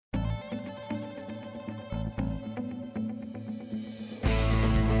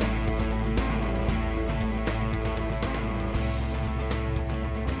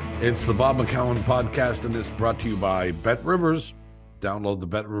It's the Bob McCown podcast, and it's brought to you by Bet Rivers. Download the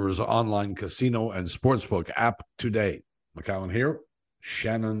Bet Rivers online casino and sportsbook app today. McCown here,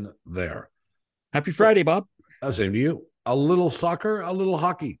 Shannon there. Happy Friday, Bob. Same to you. A little soccer, a little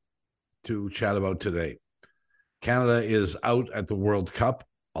hockey to chat about today. Canada is out at the World Cup,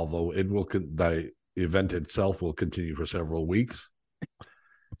 although the event itself will continue for several weeks.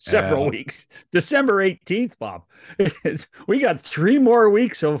 Several weeks. December 18th, Bob. We got 3 more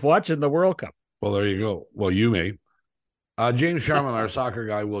weeks of watching the World Cup. Well, there you go. Well, you may. James Sharman, our soccer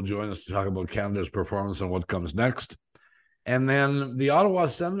guy, will join us to talk about Canada's performance and what comes next. And then the Ottawa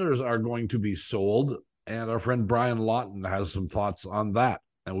Senators are going to be sold, and our friend Brian Lawton has some thoughts on that,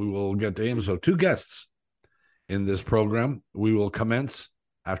 and we will get to him. So 2 guests in this program. We will commence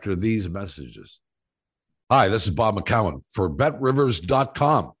after these messages. Hi, this is Bob McCown for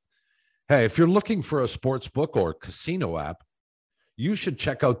BetRivers.com. Hey, if you're looking for a sports book or casino app, you should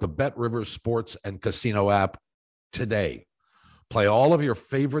check out the BetRivers Sports and Casino app today. Play all of your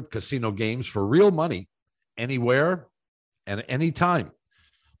favorite casino games for real money, anywhere and anytime.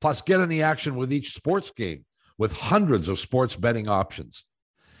 Plus, get in the action with each sports game with hundreds of sports betting options.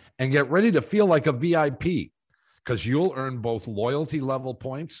 And get ready to feel like a VIP because you'll earn both loyalty level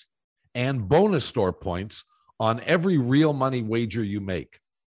points and bonus store points on every real money wager you make.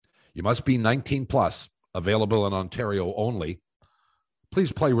 You must be 19 plus, available in Ontario only.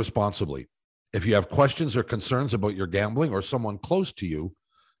 Please play responsibly. If you have questions or concerns about your gambling or someone close to you,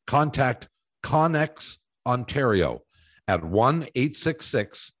 contact Connex Ontario at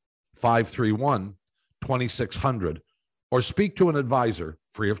 1-866-531-2600 or speak to an advisor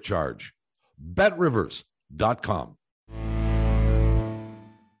free of charge. BetRivers.com.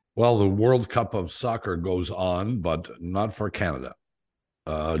 Well, the World Cup of Soccer goes on, but not for Canada.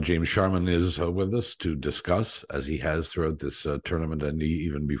 James Sharman is with us to discuss, as he has throughout this tournament and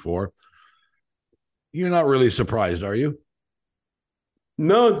even before. You're not really surprised, are you?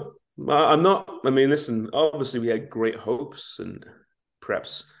 No, I'm not. I mean, listen, obviously we had great hopes and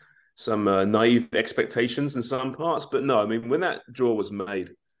perhaps some naive expectations in some parts, but no, I mean, when that draw was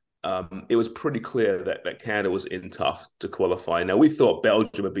made, it was pretty clear that Canada was in tough to qualify. Now, we thought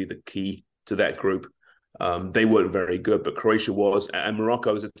Belgium would be the key to that group. They weren't very good, but Croatia was, and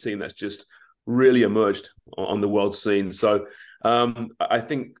Morocco is a team that's just really emerged on the world scene. So I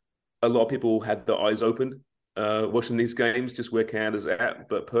think a lot of people had their eyes opened watching these games, just where Canada's at.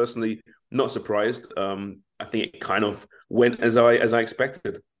 But personally, not surprised. I think it kind of went as I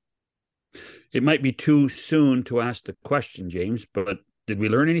expected. It might be too soon to ask the question, James, but did we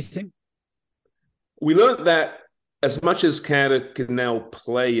learn anything? We learned that as much as Canada can now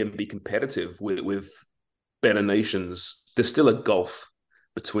play and be competitive with better nations, there's still a gulf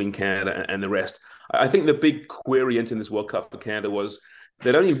between Canada and the rest. I think the big query entering this World Cup for Canada was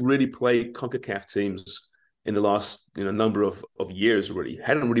they'd only really played CONCACAF teams in the last number of years, really.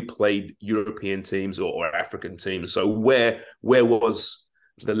 Hadn't really played European teams or African teams. So where was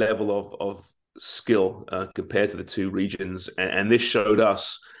the level of skill compared to the 2 regions, and this showed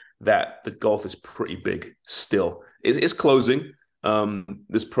us that the gulf is pretty big still. It's closing.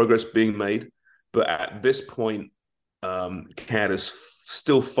 There's progress being made, but at this point, Canada's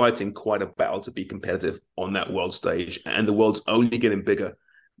still fighting quite a battle to be competitive on that world stage, and the world's only getting bigger.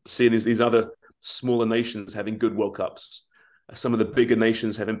 Seeing these other smaller nations having good World Cups, some of the bigger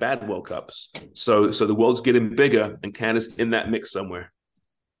nations having bad World Cups. So the world's getting bigger, and Canada's in that mix somewhere.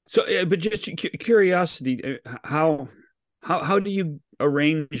 So, but just curiosity, how do you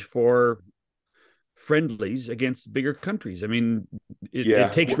arrange for friendlies against bigger countries? I mean,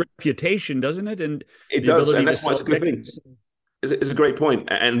 it takes reputation, doesn't it? And it does, and that's why it's a good thing. It's a great point.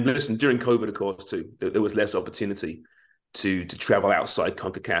 And listen, during COVID, of course, too, there was less opportunity to travel outside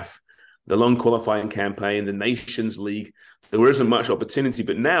CONCACAF. The long qualifying campaign, the Nations League, there isn't much opportunity.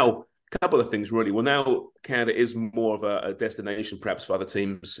 But now, a couple of things, really. Well, now Canada is more of a destination, perhaps, for other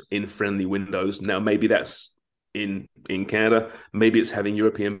teams in friendly windows. Now, maybe that's in Canada. Maybe it's having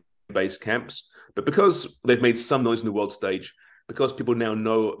European-based camps. But because they've made some noise in the world stage, because people now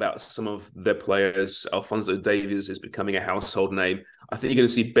know about some of their players, Alphonso Davies is becoming a household name. I think you're going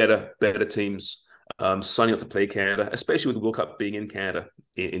to see better teams signing up to play Canada, especially with the World Cup being in Canada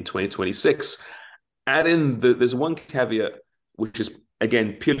in 2026. Add in there's one caveat, which is,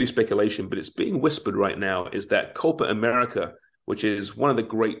 again, purely speculation, but it's being whispered right now, is that Copa America, which is one of the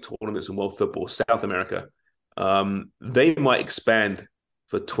great tournaments in world football, South America, they might expand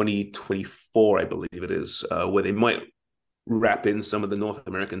for 2024, I believe it is, where they might wrap in some of the North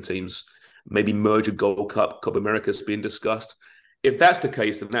American teams, maybe merge a Gold Cup. Copa America is being discussed. if that's the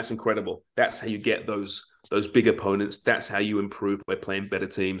case, then that's incredible. That's how you get those big opponents. That's how you improve by playing better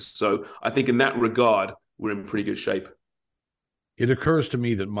teams. So I think in that regard, we're in pretty good shape. It occurs to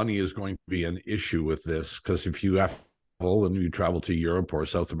me that money is going to be an issue with this, because if you have and you travel to Europe or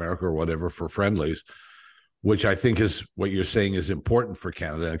South America or whatever for friendlies, which I think is what you're saying is important for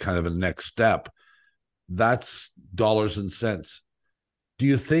Canada and kind of a next step, that's dollars and cents. Do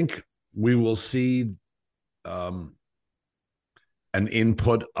you think we will see an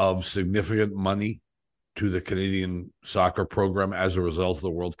input of significant money to the Canadian soccer program as a result of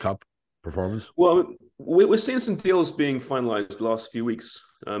the World Cup performance? Well, we're seeing some deals being finalized the last few weeks,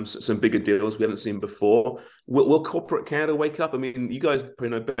 some bigger deals we haven't seen before. Will corporate Canada wake up? I mean, you guys probably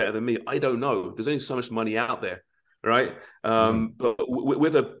know better than me. I don't know. There's only so much money out there, right? But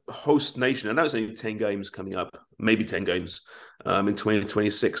with a host nation, I know it's only 10 games coming up, maybe 10 games in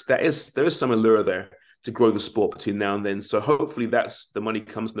 2026. There is some allure there to grow the sport between now and then. So hopefully the money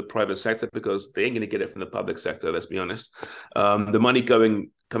comes from the private sector, because they ain't going to get it from the public sector, let's be honest. The money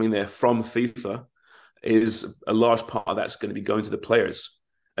coming there from FIFA is a large part of that's going to be going to the players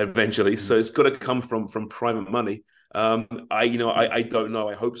eventually. So it's got to come from private money. I don't know.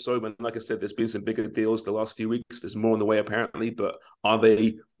 I hope so. But like I said, there's been some bigger deals the last few weeks. There's more on the way apparently, but are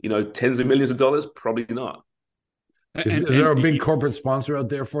they, tens of millions of dollars? Probably not. Is there a big corporate sponsor out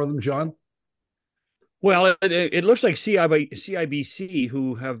there for them, John? Well, it looks like CIBC,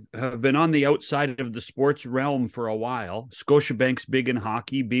 who have been on the outside of the sports realm for a while. Scotiabank's big in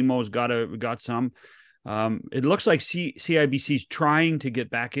hockey. BMO's got some. It looks like CIBC's trying to get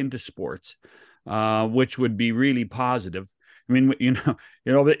back into sports, which would be really positive. I mean,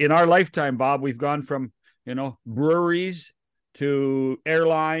 in our lifetime, Bob, we've gone from breweries to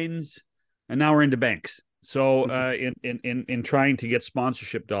airlines, and now we're into banks. So in trying to get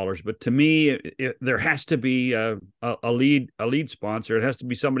sponsorship dollars, but to me, there has to be a lead sponsor. It has to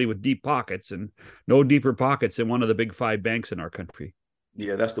be somebody with deep pockets, and no deeper pockets than one of the big 5 banks in our country.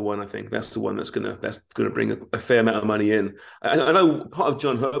 Yeah, that's the one. I think that's the one that's gonna bring a fair amount of money in. I know part of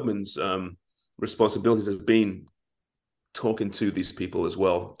John Herdman's responsibilities has been talking to these people as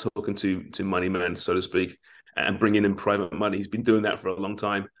well, talking to money men, so to speak, and bringing in private money. He's been doing that for a long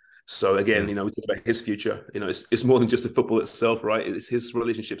time. So again, we talk about his future. It's more than just the football itself, right? It's his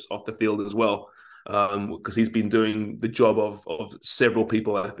relationships off the field as well, because he's been doing the job of several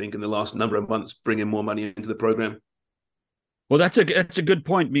people, I think, in the last number of months, bringing more money into the program. Well, that's a good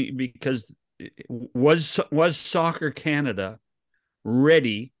point, because was Soccer Canada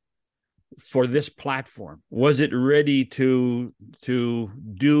ready for this platform? Was it ready to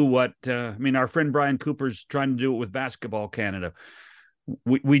do what? Our friend Brian Cooper's trying to do it with Basketball Canada.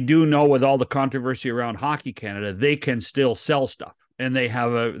 We do know, with all the controversy around Hockey Canada, they can still sell stuff, and they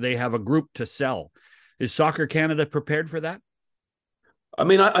have a group to sell. Is Soccer Canada prepared for that? I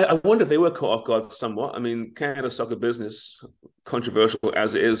mean, I wonder if they were caught off guard somewhat. I mean, Canada Soccer Business, controversial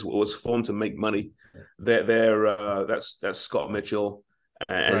as it is, was formed to make money. That's Scott Mitchell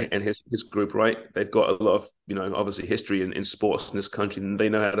and his group, right? They've got a lot of, obviously history in sports in this country, and they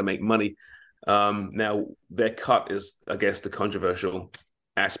know how to make money. Now, their cut is, I guess, the controversial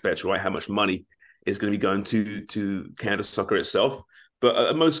aspect, right? How much money is going to be going to Canada Soccer itself.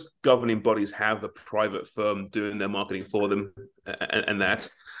 But most governing bodies have a private firm doing their marketing for them, and that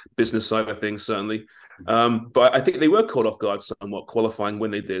business side of things, certainly. But I think they were caught off guard somewhat qualifying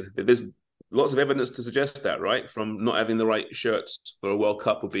when they did. There's lots of evidence to suggest that, right? From not having the right shirts for a World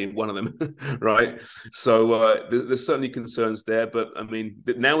Cup would be one of them, right? So there's certainly concerns there. But, I mean,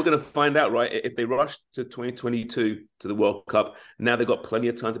 now we're going to find out, right? If they rush to 2022 to the World Cup, now they've got plenty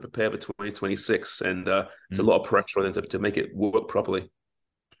of time to prepare for 2026. And it's a lot of pressure on them to make it work properly.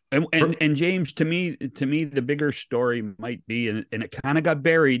 And James, to me, the bigger story might be, and it kind of got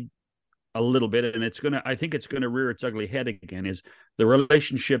buried a little bit, and I think it's gonna rear its ugly head again, is the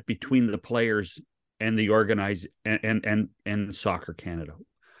relationship between the players and the organized and Soccer Canada.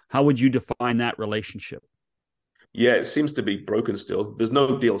 How would you define that relationship? Yeah, it seems to be broken still. There's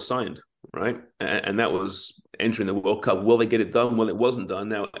no deal signed, right? And that was entering the World Cup. Will they get it done? Well, it wasn't done.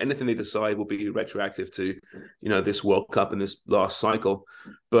 Now, anything they decide will be retroactive to, this World Cup and this last cycle.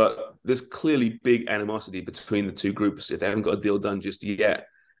 But there's clearly big animosity between the two groups if they haven't got a deal done just yet.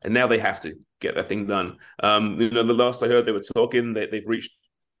 And now they have to get that thing done. The last I heard, they were talking that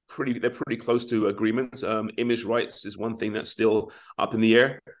they're pretty close to agreement. Image rights is one thing that's still up in the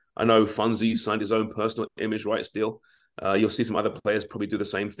air. I know Fonzie signed his own personal image rights deal. You'll see some other players probably do the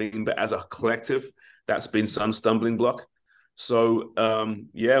same thing, but as a collective, that's been some stumbling block. So,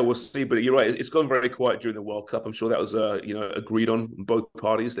 we'll see. But you're right; it's gone very quiet during the World Cup. I'm sure that was, agreed on both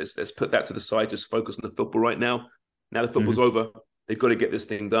parties. Let's put that to the side. Just focus on the football right now. Now the football's over. they've got to get this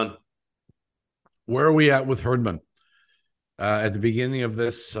thing done. Where are we at with Herdman? At the beginning of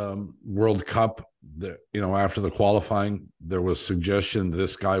this World Cup, after the qualifying, there was suggestion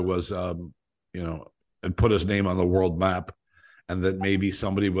this guy was, had put his name on the world map, and that maybe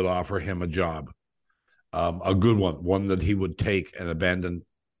somebody would offer him a job, a good one that he would take and abandon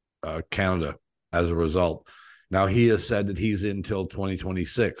Canada as a result. Now, he has said that he's in till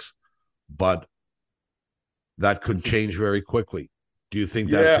 2026, but that could change very quickly. Do you think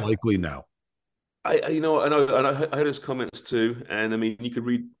that's likely now? I heard his comments too, and I mean, you could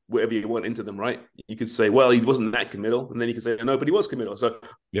read whatever you want into them, right? You could say, well, he wasn't that committal, and then you could say, no, but he was committal. So,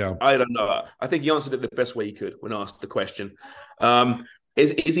 yeah, I don't know. I think he answered it the best way he could when asked the question.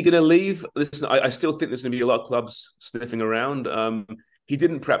 Is he going to leave? Listen, I still think there's going to be a lot of clubs sniffing around. He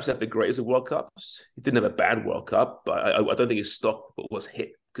didn't perhaps have the greatest of World Cups. He didn't have a bad World Cup, but I don't think his stock was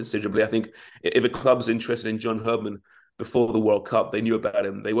hit considerably. I think if a club's interested in John Herdman before the World Cup, they knew about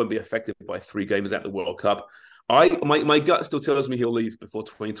him. They won't be affected by 3 games at the World Cup. My gut still tells me he'll leave before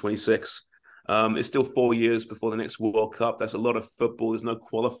 2026. It's still 4 years before the next World Cup. That's a lot of football. There's no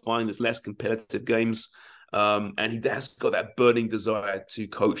qualifying. There's less competitive games. And he has got that burning desire to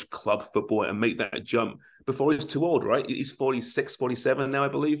coach club football and make that jump before he's too old, right? He's 46, 47 now, I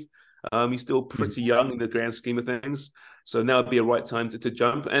believe. He's still pretty young in the grand scheme of things. So now would be a right time to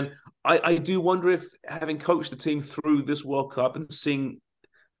jump. And I do wonder if, having coached the team through this World Cup and seeing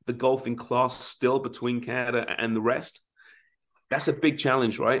the golfing class still between Canada and the rest, that's a big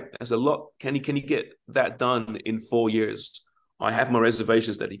challenge, right? That's a lot. Can he get that done in 4 years? I have my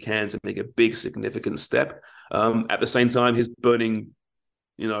reservations that he can, to make a big, significant step. At the same time, his burning,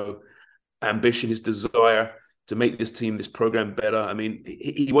 ambition, his desire to make this team, this program better. I mean,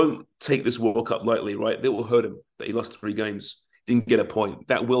 he won't take this World Cup lightly, right? It will hurt him that he lost 3 games, didn't get a point.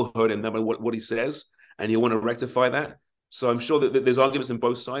 That will hurt him no matter what he says, and he'll want to rectify that. So I'm sure that there's arguments on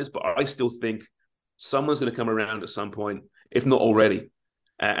both sides, but I still think someone's going to come around at some point, if not already,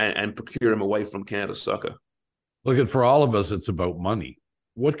 and procure him away from Canada soccer. Look, for all of us, it's about money.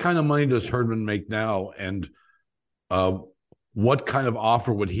 What kind of money does Herdman make now, and what kind of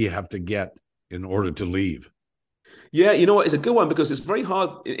offer would he have to get in order to leave? Yeah, you know what? It's a good one, because it's very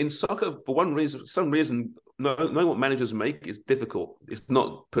hard in soccer for some reason. Knowing what managers make is difficult. It's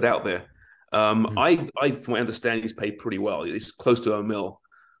not put out there. From what I understand, he's paid pretty well. He's close to $1 million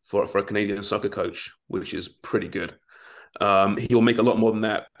for a Canadian soccer coach, which is pretty good. He'll make a lot more than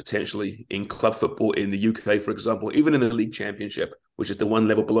that potentially in club football in the UK, for example, even in the League Championship, which is the one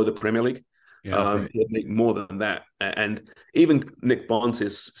level below the Premier League. He'll make more than that. And even Nick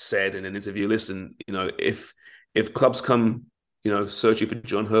Bontis said in an interview, listen, if clubs come, searching for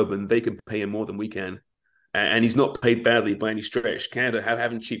John Herdman, they can pay him more than we can. And he's not paid badly by any stretch. Canada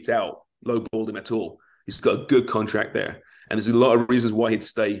haven't cheaped out, lowballed him at all. He's got a good contract there. And there's a lot of reasons why he'd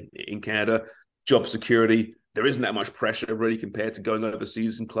stay in Canada. Job security. There isn't that much pressure really compared to going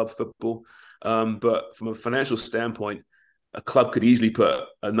overseas in club football. But from a financial standpoint, a club could easily put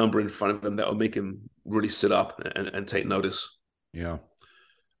a number in front of him that will make him really sit up and take notice. Yeah.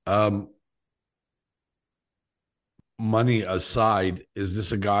 Money aside, is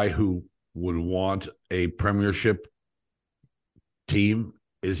this a guy who would want a premiership team?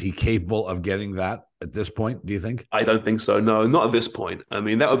 Is he capable of getting that at this point, do you think? I don't think so. No, not at this point. I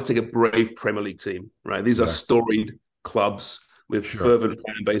mean, that would take a brave Premier League team, right? These are storied clubs with fervent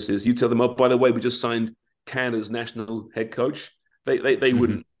fan bases. You tell them, oh, by the way, we just signed Canada's national head coach. They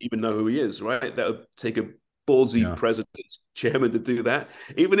wouldn't even know who he is, right? That would take a ballsy president, chairman to do that.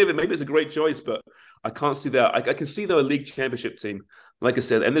 Even if maybe it's a great choice, but I can't see that. I can see, though, a league championship team, like I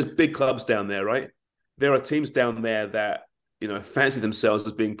said, and there's big clubs down there, right? There are teams down there that, fancy themselves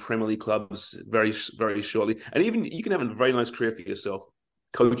as being Premier League clubs very, very shortly. And even you can have a very nice career for yourself,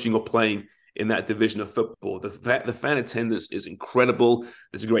 coaching or playing in that division of football. The fan attendance is incredible.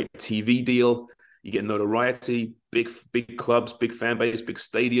 There's a great TV deal. You get notoriety, big clubs, big fan base, big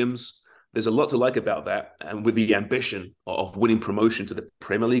stadiums. There's a lot to like about that. And with the ambition of winning promotion to the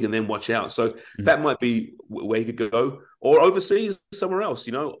Premier League, and then watch out. So that might be where he could go, or overseas somewhere else,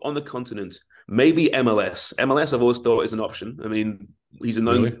 on the continent. Maybe MLS. MLS, I've always thought, is an option. I mean, he's a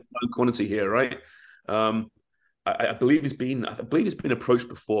known quantity here, right? I believe he's been approached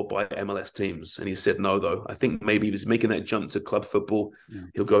before by MLS teams, and he said no. Though I think maybe he's making that jump to club football.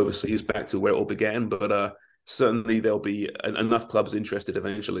 He'll go overseas, back to where it all began. But certainly there'll be enough clubs interested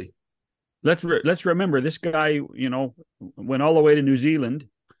eventually. Let's remember, this guy, went all the way to New Zealand,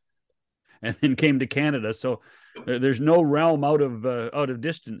 and then came to Canada. So there's no realm out of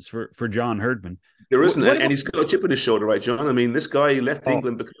distance for John Herdman. There isn't, and he's got a chip on his shoulder, right, John? I mean, this guy left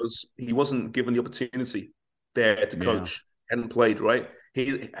England because he wasn't given the opportunity there to coach. hadn't played, right?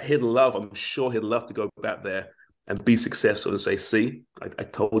 I'm sure he'd love to go back there and be successful and say, see, I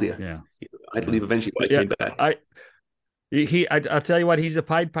told you. Yeah. I had to leave eventually, but I came back. I'll tell you what, he's a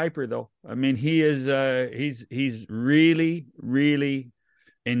Pied Piper, though. I mean, he is he's really, really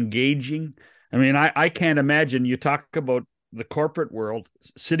engaging. I mean, I can't imagine, you talk about the corporate world,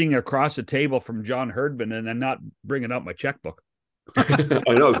 sitting across a table from John Herdman and then not bringing up my checkbook.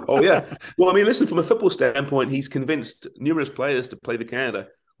 I know. Oh, yeah. Well, I mean, listen, from a football standpoint, he's convinced numerous players to play for Canada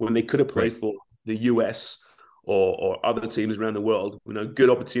when they could have played for the US or other teams around the world, good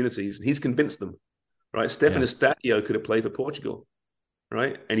opportunities. And he's convinced them, right? Stefan Estacio could have played for Portugal,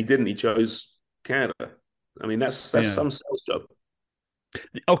 right? And he didn't. He chose Canada. I mean, that's some sales job.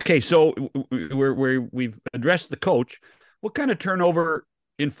 Okay, so we've addressed the coach. What kind of turnover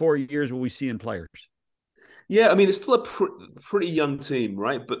in 4 years will we see in players? Yeah, I mean, it's still a pretty young team,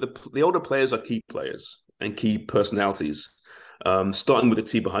 right? But the older players are key players and key personalities. Starting with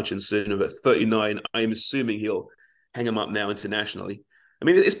Atiba Hutchinson, who at 39, I am assuming he'll hang him up now internationally. I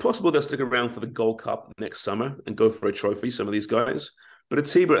mean, it's possible they'll stick around for the Gold Cup next summer and go for a trophy, some of these guys. But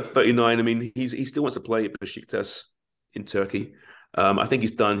Atiba at 39, I mean, he still wants to play at Besiktas in Turkey. I think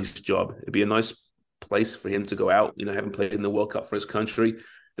he's done his job. It'd be a nice place for him to go out, having played in the World Cup for his country.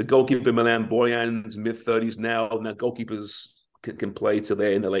 The goalkeeper, Milan Borjan's mid-30s now. Now goalkeepers can play till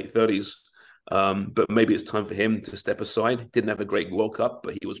they're in their late 30s. But maybe it's time for him to step aside. Didn't have a great World Cup,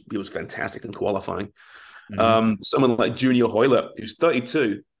 but he was fantastic in qualifying. Mm-hmm. Someone like Junior Hoylett, who's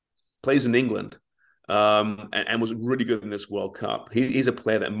 32, plays in England, and was really good in this World Cup. He's a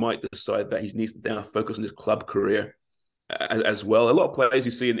player that might decide that he needs to now focus on his club career as well. A lot of players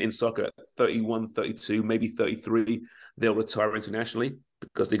you see in soccer at 31, 32, maybe 33, they'll retire internationally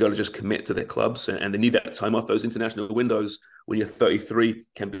because they got to just commit to their clubs, and they need that time off. Those international windows when you're 33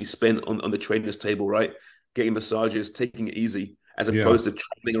 can be spent on the trainer's table, right? Getting massages, taking it easy, as opposed to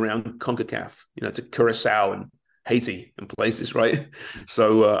traveling around CONCACAF, to Curacao and Haiti and places, right?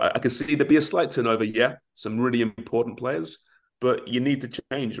 So I can see there'd be a slight turnover, some really important players, but you need to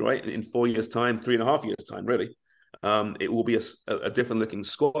change, right? In 4 years' time, 3.5 years' time, really. It will be a different looking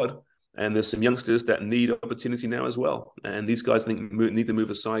squad, and there's some youngsters that need opportunity now as well. And these guys, I think, need to move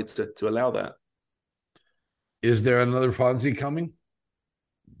aside to allow that. Is there another Fonzie coming?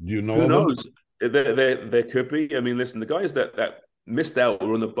 Do you know? Who knows? There could be. I mean, listen, the guys that missed out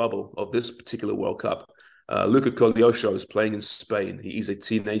were on the bubble of this particular World Cup. Luca Colioso is playing in Spain. He's a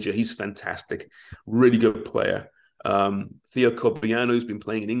teenager. He's fantastic. Really good player. Theo Corbiano has been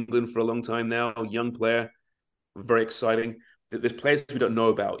playing in England for a long time now. Young player. Very exciting. There's players we don't know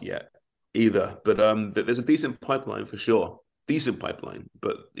about yet either, but there's a decent pipeline for sure. Decent pipeline,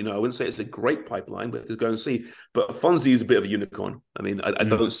 but I wouldn't say it's a great pipeline, but to go and see. But Fonzie is a bit of a unicorn. I mean, I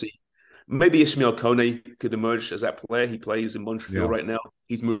don't see. Maybe Ishmael Kone could emerge as that player. He plays in Montreal right now.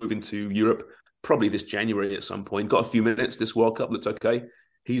 He's moving to Europe probably this January at some point. Got a few minutes this World Cup. Looks okay.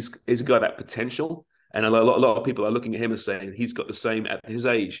 He's got that potential, and a lot of people are looking at him and saying he's got the same at his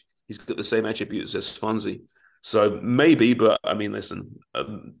age. He's got the same attributes as Fonzie. So maybe, but I mean, listen,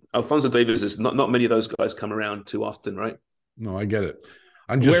 Alphonso Davies is not many of those guys come around too often, right? No, I get it.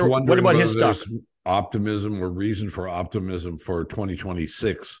 I'm just wondering what about whether there's optimism or reason for optimism for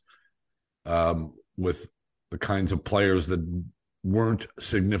 2026 with the kinds of players that weren't a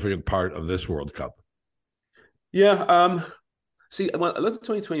significant part of this World Cup. Yeah. See, when I look at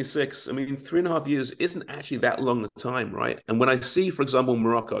 2026, I mean, 3.5 years isn't actually that long a time, right? And when I see, for example,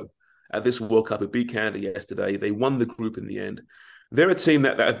 Morocco at this World Cup, who beat Canada yesterday, they won the group in the end. They're a team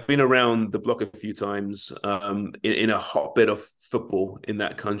that have been around the block a few times in a hotbed of football in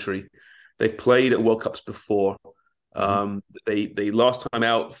that country. They've played at World Cups before. They last time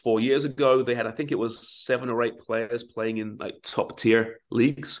out 4 years ago, they had, I think it was 7 or 8 players playing in like top tier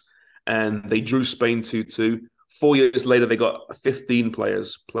leagues, and they drew Spain 2-2. 4 years later, they got 15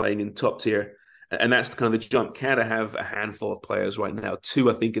 players playing in top tier. And that's kind of the jump. Canada have a handful of players right now, 2,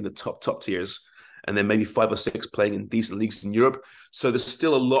 I think, in the top tiers, and then maybe 5 or 6 playing in decent leagues in Europe. So there's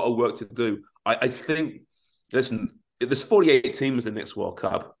still a lot of work to do. I think, listen, there's 48 teams in the next World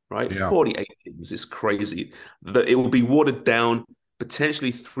Cup, right? Yeah. 48 teams. It's crazy. It will be watered down,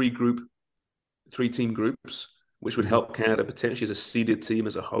 potentially 3-team groups, which would help Canada potentially as a seeded team,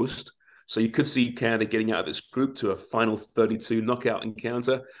 as a host. So you could see Canada getting out of this group to a final 32 knockout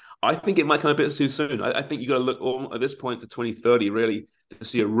encounter. I think it might come a bit too soon. I think you got to look at this point to 2030, really, to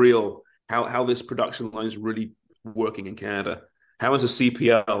see a real how this production line is really working in Canada. How is the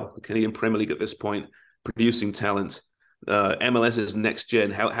CPL, the Canadian Premier League, at this point producing talent? MLS's next gen,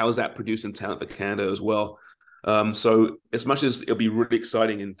 how is that producing talent for Canada as well? So as much as it'll be really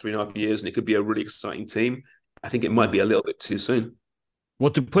exciting in 3.5 years, and it could be a really exciting team, I think it might be a little bit too soon.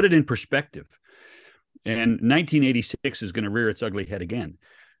 Well, to put it in perspective, and 1986 is going to rear its ugly head again.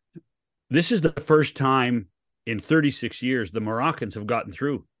 This is the first time in 36 years the Moroccans have gotten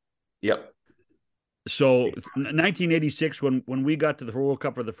through. Yep. So 1986, when we got to the World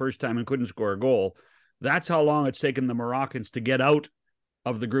Cup for the first time and couldn't score a goal, that's how long it's taken the Moroccans to get out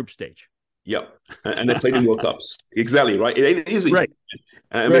of the group stage. Yep. And they played in World Cups. Exactly, right? It ain't easy. Right.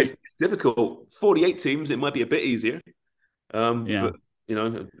 I mean, it's difficult. 48 teams, it might be a bit easier. But,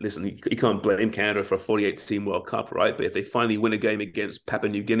 listen, you can't blame Canada for a 48-team World Cup, right? But if they finally win a game against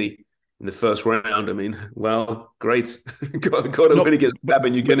Papua New Guinea in the first round, I mean, well, great. got to win against Papua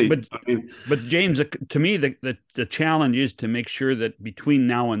New Guinea. But James, to me, the challenge is to make sure that between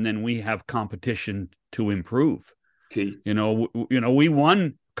now and then we have competition to improve. Key. We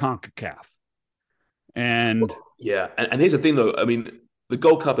won CONCACAF. And and here's the thing, though. I mean, the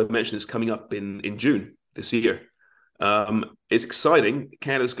Gold Cup I mentioned is coming up in June this year. It's exciting.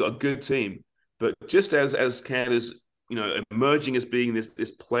 Canada's got a good team, but just as Canada's emerging as being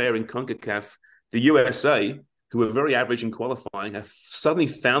this player in CONCACAF, the USA, who were very average in qualifying, have suddenly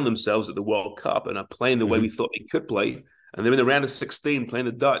found themselves at the World Cup and are playing the way we thought they could play. And they're in the round of 16 playing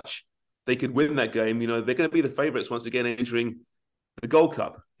the Dutch. They could win that game. They're going to be the favorites once again entering the Gold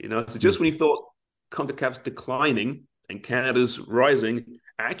Cup. So just when you thought CONCACAF's declining and Canada's rising,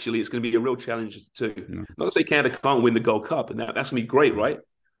 actually it's going to be a real challenge too. Not to say Canada can't win the Gold Cup, and that's going to be great, right?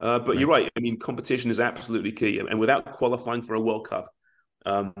 But you're right. I mean, competition is absolutely key, and without qualifying for a World Cup,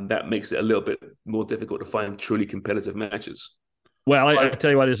 that makes it a little bit more difficult to find truly competitive matches. Well, I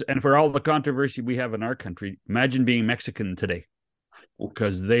tell you what is, and for all the controversy we have in our country, imagine being Mexican today,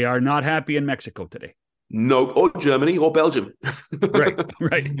 because they are not happy in Mexico today. No, or Germany or Belgium. right.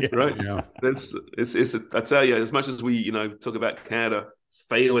 Yeah. Right. Yeah. It's I tell you, as much as we, talk about Canada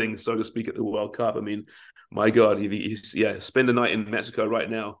failing, so to speak, at the World Cup, I mean, my God, spend a night in Mexico right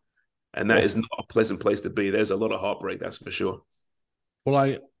now, and that is not a pleasant place to be. There's a lot of heartbreak, that's for sure.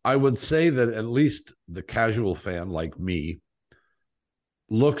 Well, I would say that at least the casual fan like me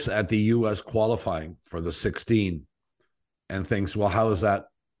looks at the U.S. qualifying for the 16 and thinks, well, how does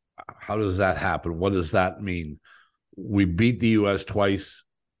that happen? What does that mean? We beat the U.S. twice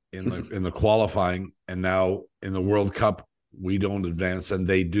in the qualifying, and now in the World Cup we don't advance and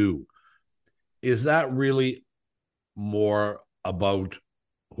they do. Is that really more about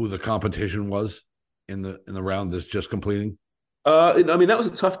who the competition was in the round that's just completing? I mean, that was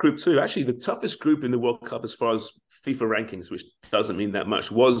a tough group too. Actually, the toughest group in the World Cup as far as FIFA rankings, which doesn't mean that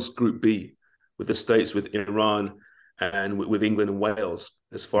much, was Group B, with the States, with Iran, and with England and Wales,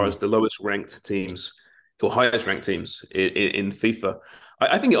 as far as the lowest ranked teams or highest ranked teams in FIFA.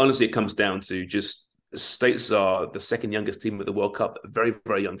 I think honestly it comes down to just the States are the second youngest team at the World Cup, a very,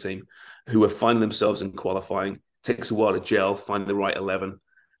 very young team who are finding themselves in qualifying. It takes a while to gel, find the right 11,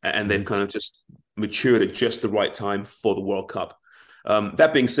 and they've kind of just matured at just the right time for the World Cup.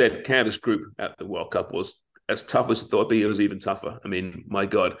 That being said, Canada's group at the World Cup was as tough as I thought it'd be. It was even tougher. I mean, my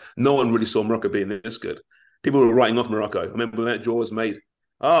God, no one really saw Morocco being this good. People were writing off Morocco. I remember when that draw was made.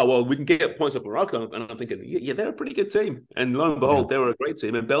 Oh, well, we can get points off Morocco. And I'm thinking, yeah, they're a pretty good team. And lo and behold, they were a great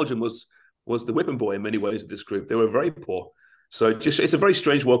team. And Belgium was the whipping boy in many ways of this group. They were very poor. So it's a very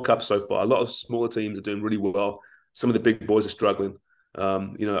strange World Cup so far. A lot of smaller teams are doing really well. Some of the big boys are struggling.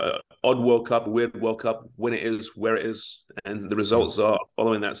 Odd World Cup, a weird World Cup, when it is, where it is. And the results are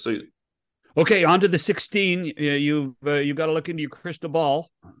following that suit. Okay, on to the 16. You've got to look into your crystal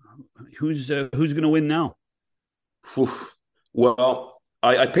ball. Who's going to win now? Well,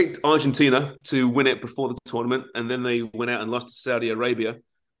 I picked Argentina to win it before the tournament, and then they went out and lost to Saudi Arabia,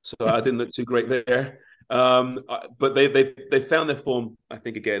 so I didn't look too great there. But they found their form, I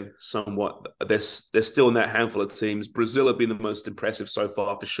think, again somewhat. They're still in that handful of teams. Brazil have been the most impressive so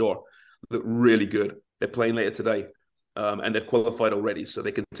far, for sure. Look really good. They're playing later today, and they've qualified already, so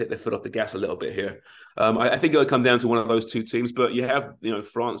they can take their foot off the gas a little bit here. I think it'll come down to one of those two teams. But you have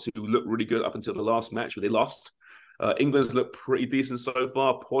France, who looked really good up until the last match where they lost. England's looked pretty decent so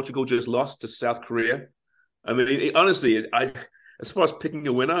far. Portugal just lost to South Korea. I mean, honestly, as far as picking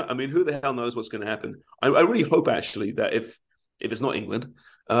a winner, I mean, who the hell knows what's going to happen? I really hope, actually, that if it's not England,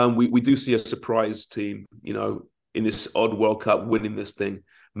 we do see a surprise team, in this odd World Cup winning this thing.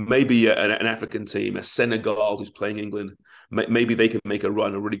 Maybe an African team, a Senegal who's playing England. Maybe they can make a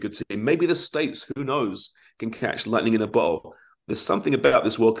run, a really good team. Maybe the States, who knows, can catch lightning in a bottle. There's something about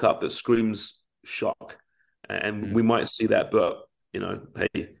this World Cup that screams shock. And we might see that, but,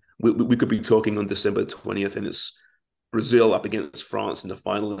 hey, we could be talking on December 20th, and it's Brazil up against France in the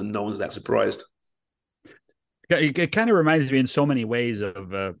final, and no one's that surprised. It kind of reminds me in so many ways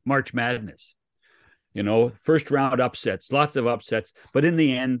of March Madness. First round upsets, lots of upsets. But in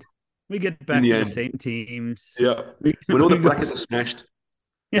the end, we get back to the same teams. Yeah. When all the brackets are smashed.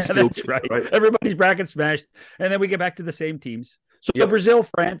 Yeah, that's right. Everybody's bracket smashed. And then we get back to the same teams. So Brazil,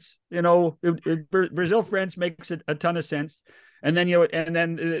 France, Brazil, France makes a ton of sense. And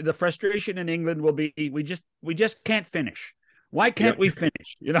then, the frustration in England will be, we just can't finish. Why can't we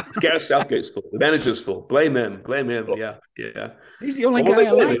finish? Gareth Southgate's full. The manager's full. Blame him. Yeah. He's the only guy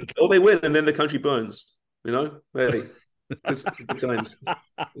I like. Or they win, and then the country burns. Hey, it's good times.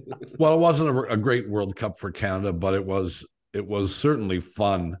 Well, it wasn't a great World Cup for Canada, but it was certainly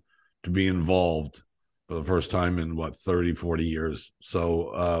fun to be involved for the first time in 30, 40 years.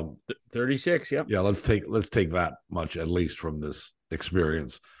 So 36, yeah. Yeah, let's take that much at least from this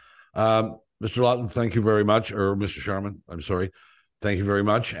experience. Mr. Lawton, thank you very much, or Mr. Sharman, I'm sorry. Thank you very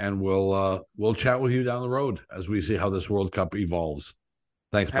much, and we'll chat with you down the road as we see how this World Cup evolves.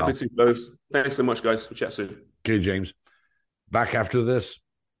 Thanks, pal. Happy to, both. Thanks so much, guys. We'll chat soon. Okay, James. Back after this.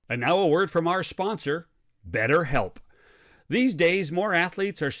 And now a word from our sponsor, BetterHelp. These days, more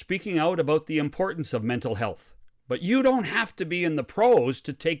athletes are speaking out about the importance of mental health. But you don't have to be in the pros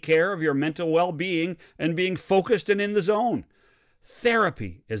to take care of your mental well-being and being focused and in the zone.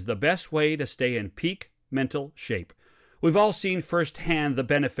 Therapy is the best way to stay in peak mental shape. We've all seen firsthand the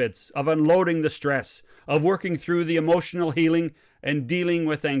benefits of unloading the stress, of working through the emotional healing, and dealing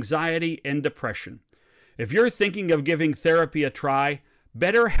with anxiety and depression. If you're thinking of giving therapy a try,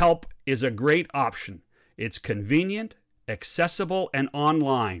 BetterHelp is a great option. It's convenient, accessible, and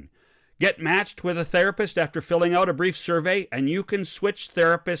online. Get matched with a therapist after filling out a brief survey, and you can switch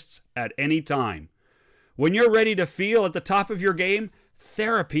therapists at any time. When you're ready to feel at the top of your game,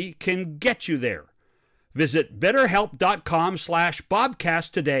 therapy can get you there. Visit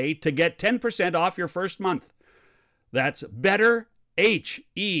betterhelp.com/Bobcast today to get 10% off your first month. That's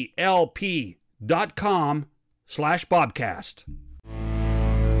betterhelp.com/Bobcast.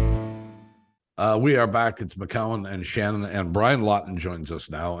 We are back. It's McCowan and Shannon, and Brian Lawton joins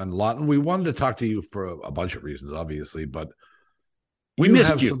us now. And Lawton, we wanted to talk to you for a bunch of reasons, obviously, but we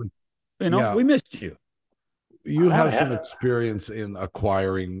missed you. We missed you. You have some experience in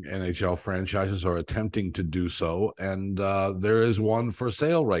acquiring NHL franchises or attempting to do so, and there is one for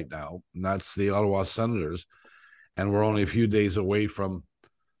sale right now, and that's the Ottawa Senators. And we're only a few days away from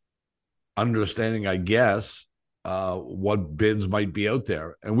understanding, I guess, what bids might be out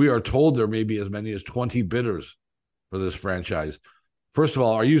there. And we are told there may be as many as 20 bidders for this franchise. First of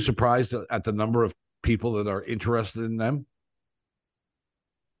all, are you surprised at the number of people that are interested in them?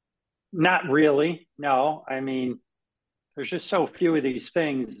 Not really. No. I mean, there's just so few of these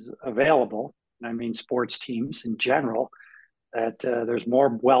things available. I mean, sports teams in general, that there's more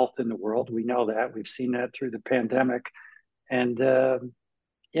wealth in the world. We know that. We've seen that through the pandemic. And,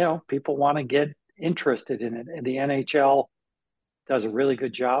 people want to get interested in it. And the NHL does a really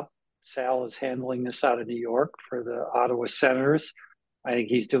good job. Sal is handling this out of New York for the Ottawa Senators. I think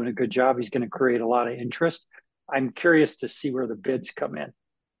he's doing a good job. He's going to create a lot of interest. I'm curious to see where the bids come in, to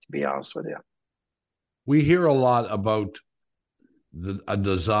be honest with you. We hear a lot about a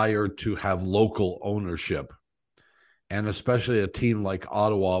desire to have local ownership, and especially a team like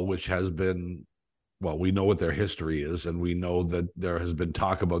Ottawa, which has been, well, we know what their history is, and we know that there has been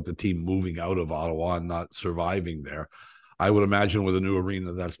talk about the team moving out of Ottawa and not surviving there. I would imagine with a new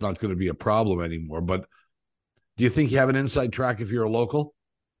arena, that's not going to be a problem anymore. But do you think you have an inside track if you're a local?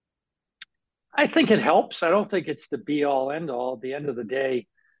 I think it helps. I don't think it's the be-all, end-all. At the end of the day,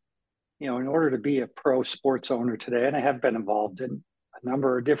 in order to be a pro sports owner today, and I have been involved in a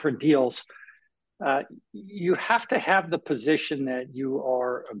number of different deals, you have to have the position that you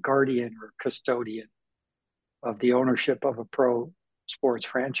are a guardian or custodian of the ownership of a pro sports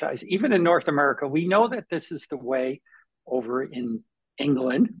franchise. Even in North America, we know that this is the way over in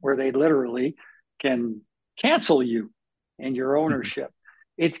England, where they literally can cancel you and your ownership.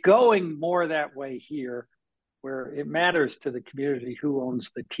 It's going more that way here, where it matters to the community who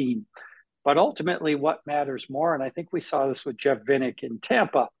owns the team. But ultimately, what matters more, and I think we saw this with Jeff Vinik in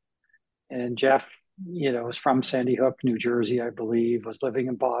Tampa, and Jeff, is from Sandy Hook, New Jersey, I believe, was living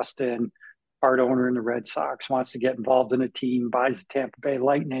in Boston, part owner in the Red Sox, wants to get involved in a team, buys the Tampa Bay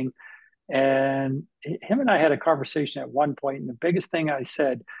Lightning. And him and I had a conversation at one point, and the biggest thing I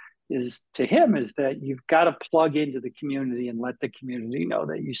said to him is that you've got to plug into the community and let the community know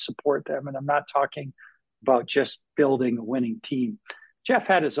that you support them. And I'm not talking about just building a winning team. Jeff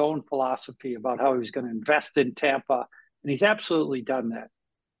had his own philosophy about how he was going to invest in Tampa, and he's absolutely done that.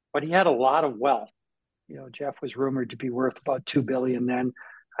 But he had a lot of wealth. Jeff was rumored to be worth about $2 billion then.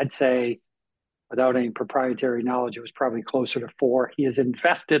 I'd say, without any proprietary knowledge, it was probably closer to $4 billion. He has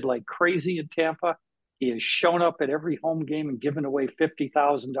invested like crazy in Tampa. He has shown up at every home game and given away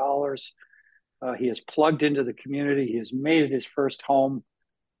 $50,000. He has plugged into the community. He has made it his first home.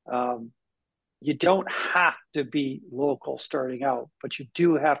 You don't have to be local starting out, but you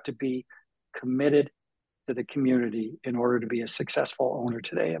do have to be committed to the community in order to be a successful owner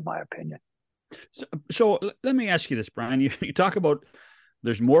today, in my opinion. So let me ask you this, Brian. You talk about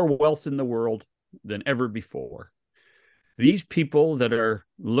there's more wealth in the world than ever before. These people that are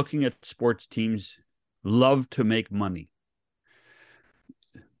looking at sports teams love to make money.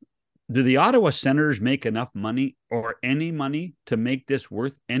 Do the Ottawa Senators make enough money or any money to make this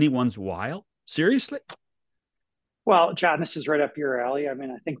worth anyone's while? Seriously? Well, John, this is right up your alley. I mean,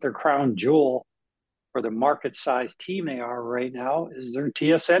 I think their crown jewel for the market size team they are right now is their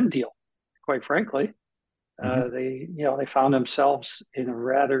TSN deal, quite frankly. They found themselves in a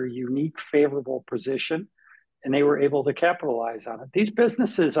rather unique, favorable position, and they were able to capitalize on it. These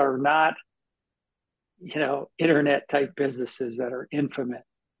businesses are not, internet type businesses that are infinite.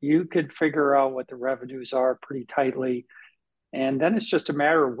 You could figure out what the revenues are pretty tightly. And then it's just a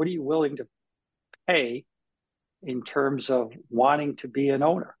matter of what are you willing to pay in terms of wanting to be an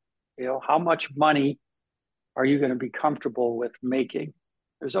owner? How much money are you going to be comfortable with making?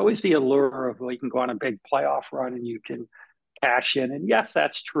 There's always the allure of, well, you can go on a big playoff run and you can cash in. And yes,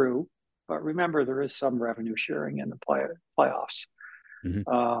 that's true. But remember, there is some revenue sharing in the playoffs.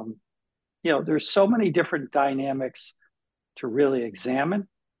 Mm-hmm. There's so many different dynamics to really examine.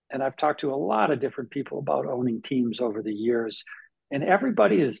 And I've talked to a lot of different people about owning teams over the years. And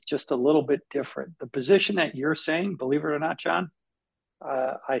everybody is just a little bit different. The position that you're saying, believe it or not, John,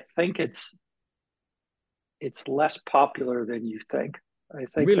 I think it's less popular than you think. I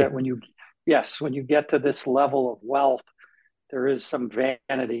think really? that when you get to this level of wealth, there is some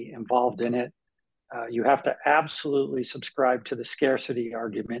vanity involved in it. You have to absolutely subscribe to the scarcity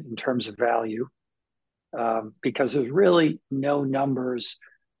argument in terms of value, because there's really no numbers.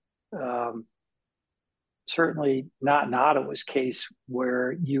 Certainly not in Ottawa's case,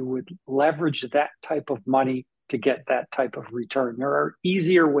 where you would leverage that type of money to get that type of return. There are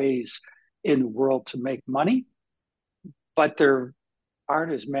easier ways in the world to make money, but there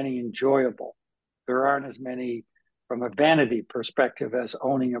aren't as many enjoyable. There aren't as many from a vanity perspective as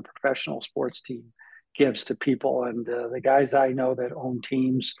owning a professional sports team gives to people. And the guys I know that own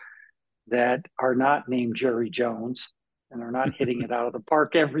teams that are not named Jerry Jones and are not hitting it out of the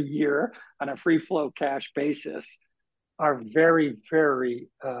park every year on a free flow cash basis are very, very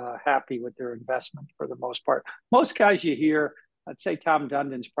happy with their investment for the most part. Most guys you hear, I'd say Tom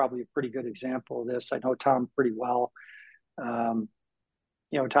Dundon's probably a pretty good example of this. I know Tom pretty well.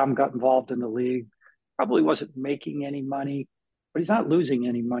 Tom got involved in the league, probably wasn't making any money, but he's not losing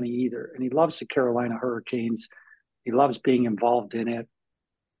any money either. And he loves the Carolina Hurricanes. He loves being involved in it.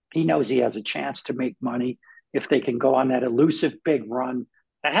 He knows he has a chance to make money if they can go on that elusive big run.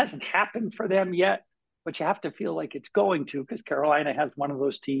 That hasn't happened for them yet, but you have to feel like it's going to, because Carolina has one of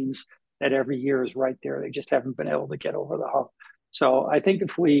those teams that every year is right there. They just haven't been able to get over the hump. So I think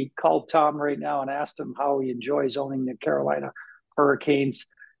if we called Tom right now and asked him how he enjoys owning the Carolina Hurricanes,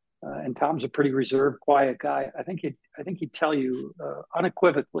 and Tom's a pretty reserved, quiet guy, I think he'd tell you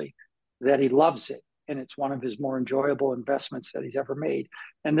unequivocally that he loves it, and it's one of his more enjoyable investments that he's ever made.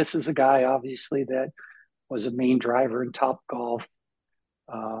 And this is a guy, obviously, that was a main driver in Topgolf,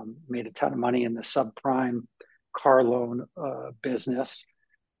 made a ton of money in the subprime car loan business.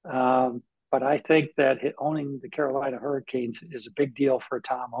 But I think that owning the Carolina Hurricanes is a big deal for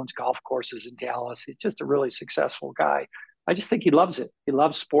Tom. Owns golf courses in Dallas. He's just a really successful guy. I just think he loves it. He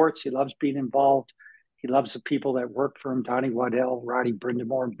loves sports. He loves being involved. He loves the people that work for him, Donnie Waddell, Roddy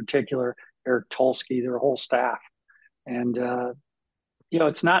Brindamore in particular, Eric Tulsky, their whole staff. And,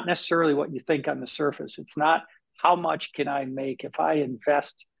 it's not necessarily what you think on the surface. It's not how much can I make if I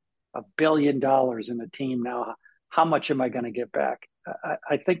invest $1 billion in a team now, how much am I going to get back?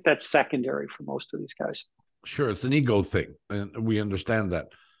 I think that's secondary for most of these guys. Sure, it's an ego thing, and we understand that.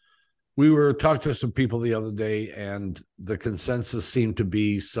 We were talking to some people the other day, and the consensus seemed to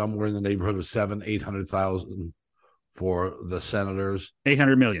be somewhere in the neighborhood of 700,000-800,000 for the Senators.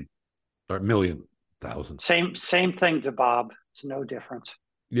 800 million. Or million thousand. Same thing to Bob. It's no difference.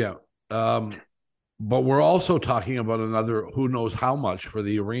 Yeah. But we're also talking about another who knows how much for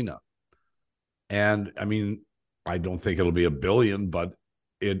the arena. And I mean, I don't think it'll be $1 billion, but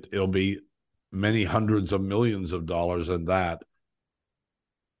it'll be many hundreds of millions of dollars in that.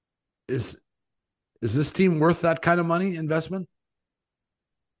 Is this team worth that kind of money investment?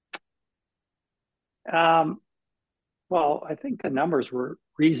 Well, I think the numbers were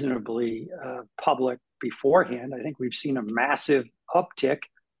reasonably public beforehand. I think we've seen a massive uptick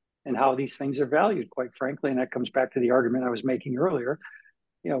and how these things are valued, quite frankly. And that comes back to the argument I was making earlier.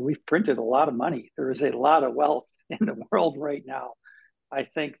 We've printed a lot of money. There is a lot of wealth in the world right now. I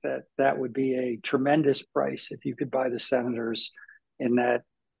think that would be a tremendous price if you could buy the Senators in that,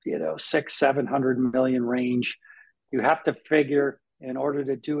 600-700 million range. You have to figure, in order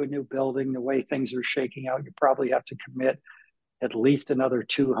to do a new building, the way things are shaking out, you probably have to commit at least another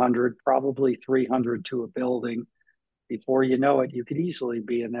 200, probably 300 to a building. Before you know it, you could easily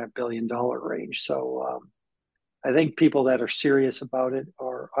be in that $1 billion range. So I think people that are serious about it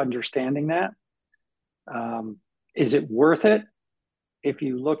are understanding that. Is it worth it? If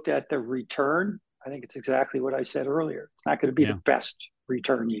you looked at the return, I think it's exactly what I said earlier. It's not going to be the best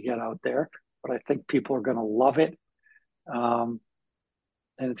return you get out there, but I think people are going to love it. And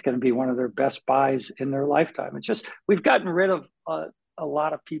it's going to be one of their best buys in their lifetime. It's just, we've gotten rid of a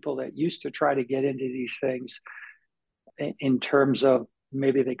lot of people that used to try to get into these things in terms of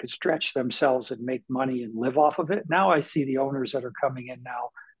maybe they could stretch themselves and make money and live off of it. Now I see the owners that are coming in now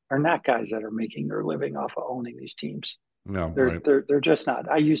are not guys that are making their living off of owning these teams. No, they're just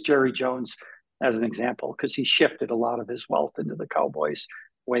not. I use Jerry Jones as an example because he shifted a lot of his wealth into the Cowboys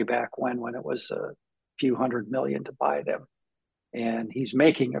way back when it was a few $100 million to buy them. And he's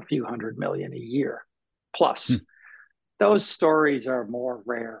making a few $100 million a year plus. Those stories are more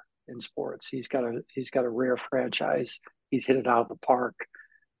rare in sports. He's got a rare franchise. He's hit it out of the park.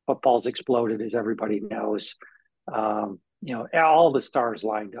 Football's exploded, as everybody knows. All the stars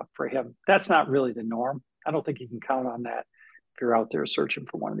lined up for him. That's not really the norm. I don't think you can count on that if you're out there searching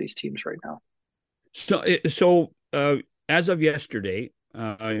for one of these teams right now. So as of yesterday,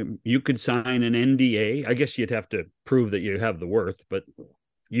 you could sign an NDA. I guess you'd have to prove that you have the worth, but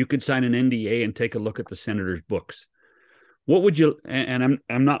you could sign an NDA and take a look at the Senators' books. What would you? And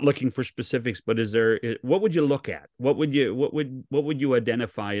I'm not looking for specifics, but what would you look at? What would you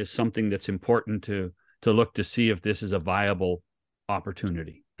identify as something that's important to look to see if this is a viable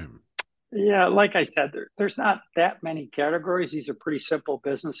opportunity? Yeah, like I said, there's not that many categories. These are pretty simple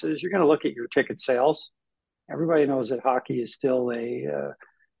businesses. You're going to look at your ticket sales. Everybody knows that hockey is still a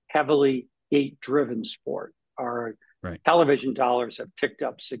heavily gate-driven sport. Our television dollars have ticked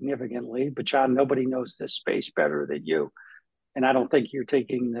up significantly, but John, nobody knows this space better than you. And I don't think you're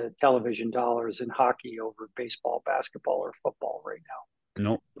taking the television dollars in hockey over baseball, basketball, or football right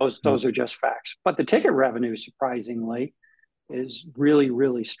now. No. Those are just facts. But the ticket revenue, surprisingly, is really,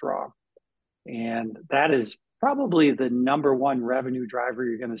 really strong. And that is probably the number one revenue driver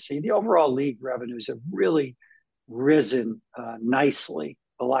you're going to see. The overall league revenues have really risen nicely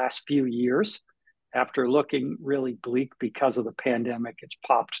the last few years. After looking really bleak because of the pandemic, it's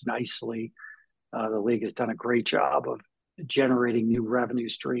popped nicely. The league has done a great job of generating new revenue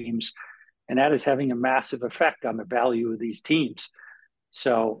streams, and that is having a massive effect on the value of these teams.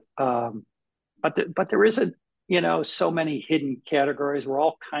 So, but there isn't, so many hidden categories. We're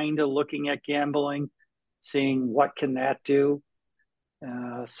all kind of looking at gambling, seeing what can that do.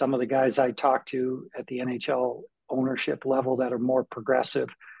 Some of the guys I talk to at the NHL ownership level that are more progressive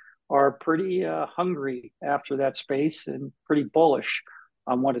are pretty hungry after that space and pretty bullish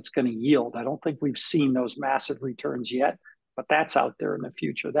on what it's going to yield. I don't think we've seen those massive returns yet, but that's out there in the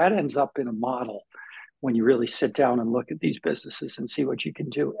future. That ends up in a model when you really sit down and look at these businesses and see what you can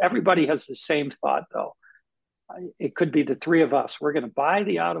do. Everybody has the same thought, though. It could be the three of us. We're going to buy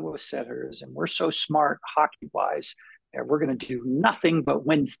the Ottawa Senators, and we're so smart hockey-wise, and we're going to do nothing but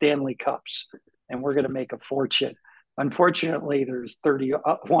win Stanley Cups, and we're going to make a fortune. Unfortunately, there's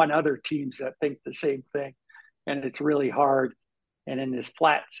 31 other teams that think the same thing, and it's really hard. And in this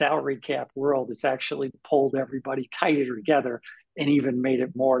flat salary cap world, it's actually pulled everybody tighter together and even made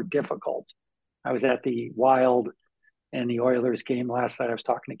it more difficult. I was at the Wild and the Oilers game last night. I was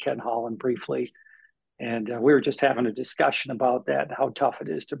talking to Ken Holland briefly, and we were just having a discussion about that and how tough it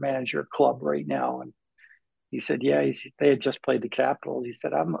is to manage your club right now. And he said, they had just played the Capitals. He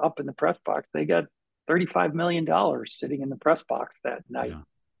said, I'm up in the press box. They got $35 million sitting in the press box that night.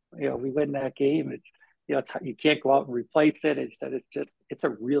 Yeah. We win that game. It's, you can't go out and replace it. It's a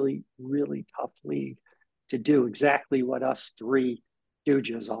really, really tough league to do exactly what us three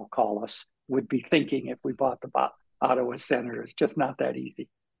stooges, I'll call us, would be thinking if we bought the Ottawa Senators. Just not that easy.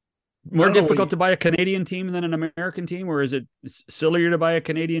 More difficult to buy a Canadian team than an American team, or is it sillier to buy a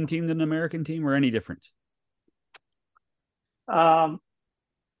Canadian team than an American team, or any difference?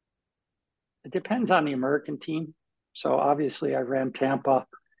 It depends on the American team. So obviously I ran Tampa,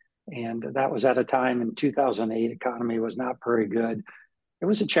 and that was at a time in 2008, economy was not very good. It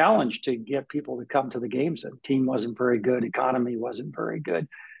was a challenge to get people to come to the games. The team wasn't very good. Economy wasn't very good.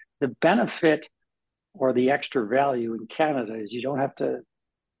 The benefit or the extra value in Canada is you don't have to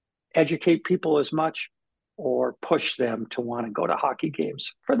educate people as much or push them to want to go to hockey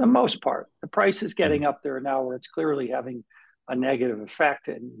games for the most part. The price is getting up there now where it's clearly having a negative effect,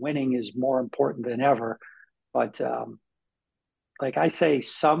 and winning is more important than ever. But like I say,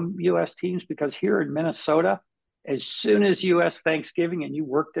 some U.S. teams, because here in Minnesota, as soon as U.S. Thanksgiving, and you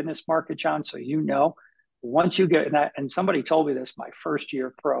worked in this market, John, so you know, once you get that, and somebody told me this my first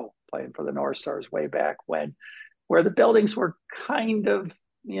year pro playing for the North Stars way back when, where the buildings were kind of,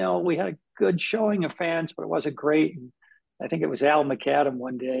 we had a good showing of fans, but it wasn't great. And I think it was Al McAdam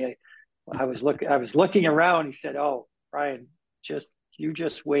one day. I was looking around. He said, "Oh, Brian, you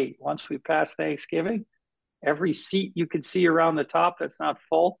just wait. Once we pass Thanksgiving, every seat you can see around the top that's not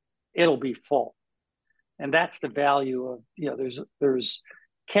full, it'll be full." And that's the value of, there's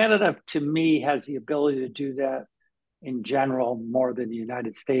Canada, to me, has the ability to do that in general more than the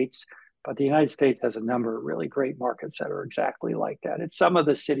United States. But the United States has a number of really great markets that are exactly like that. It's some of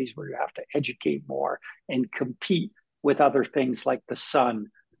the cities where you have to educate more and compete with other things like the sun,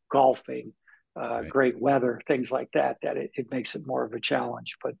 golfing, right, great weather, things like that, that it makes it more of a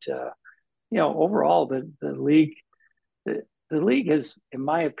challenge. But, overall, the league, the league has, in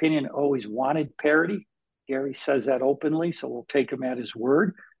my opinion, always wanted parity. Gary says that openly, so we'll take him at his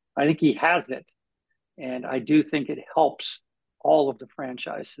word. I think he has it. And I do think it helps all of the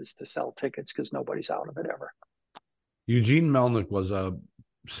franchises to sell tickets because nobody's out of it ever. Eugene Melnick was a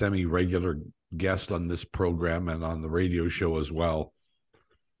semi-regular guest on this program and on the radio show as well.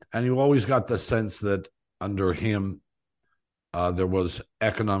 And you always got the sense that under him, there was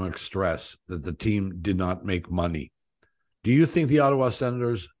economic stress, that the team did not make money. Do you think the Ottawa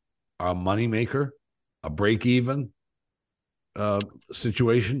Senators are a moneymaker, a break-even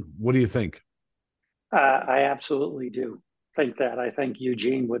situation? What do you think? I absolutely do think that. I think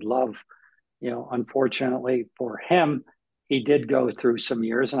Eugene would love, unfortunately for him, he did go through some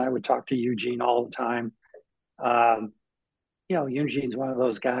years, and I would talk to Eugene all the time. Eugene's one of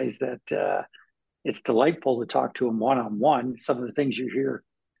those guys that it's delightful to talk to him one-on-one. Some of the things you hear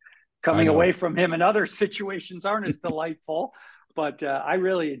coming away from him in other situations aren't as delightful, but I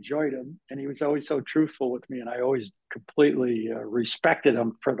really enjoyed him, and he was always so truthful with me, and I always completely respected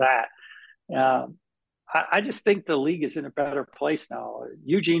him for that. I just think the league is in a better place now.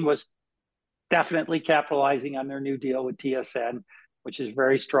 Eugene was definitely capitalizing on their new deal with TSN, which is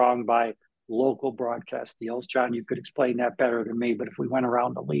very strong by local broadcast deals. John, you could explain that better than me, but if we went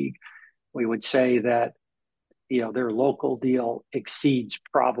around the league, we would say that, their local deal exceeds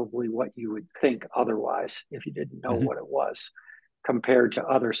probably what you would think otherwise if you didn't know what it was compared to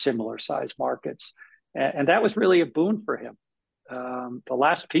other similar size markets. And that was really a boon for him. The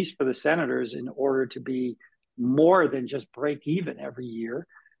last piece for the Senators, in order to be more than just break even every year,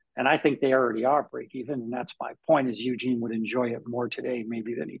 and I think they already are break even, and that's my point, is Eugene would enjoy it more today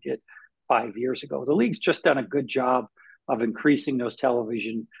maybe than he did 5 years ago. The league's just done a good job of increasing those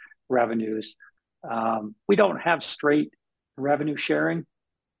television revenues. We don't have straight revenue sharing,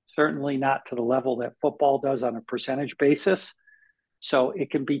 certainly not to the level that football does on a percentage basis. So it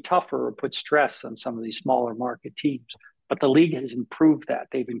can be tougher or put stress on some of these smaller market teams. But the league has improved that.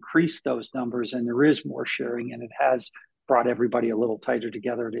 They've increased those numbers, and there is more sharing, and it has brought everybody a little tighter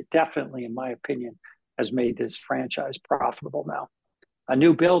together. And it definitely, in my opinion, has made this franchise profitable now. A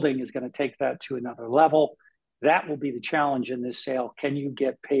new building is going to take that to another level. That will be the challenge in this sale. Can you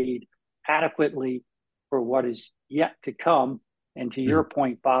get paid adequately for what is yet to come? And to your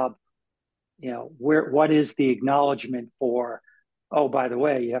point, Bob, what is the acknowledgement for, oh, by the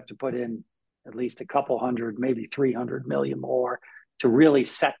way, you have to put in at least a couple hundred, maybe 300 million more to really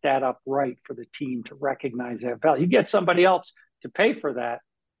set that up right for the team to recognize that value. You get somebody else to pay for that,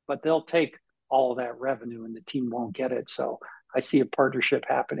 but they'll take all of that revenue and the team won't get it. So I see a partnership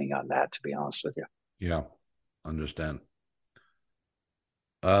happening on that, to be honest with you. Yeah, understand.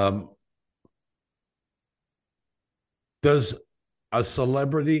 Does a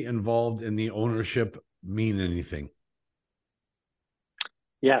celebrity involved in the ownership mean anything?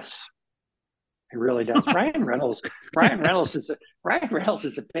 Yes. It really does. Ryan Reynolds is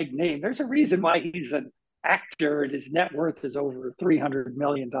a big name. There's a reason why he's an actor and his net worth is over $300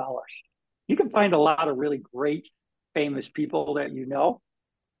 million. You can find a lot of really great, famous people that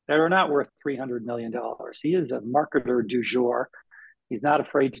that are not worth $300 million. He is a marketer du jour. He's not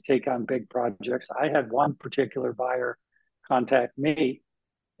afraid to take on big projects. I had one particular buyer contact me,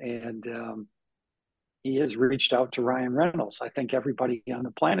 and he has reached out to Ryan Reynolds. I think everybody on the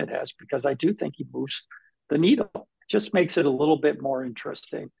planet has, because I do think he moves the needle. It just makes it a little bit more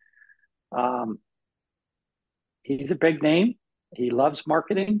interesting. He's a big name. He loves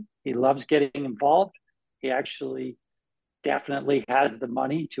marketing. He loves getting involved. He actually definitely has the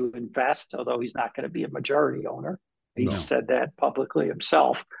money to invest, although he's not going to be a majority owner. He's said that publicly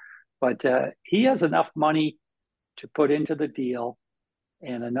himself. But he has enough money to put into the deal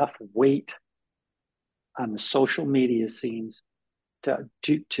and enough weight on the social media scenes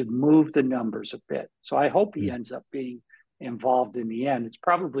to move the numbers a bit. So I hope he ends up being involved in the end. It's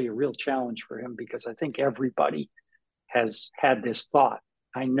probably a real challenge for him because I think everybody has had this thought.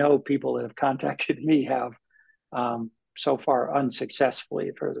 I know people that have contacted me have so far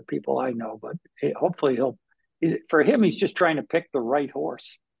unsuccessfully for the people I know, but hopefully for him, he's just trying to pick the right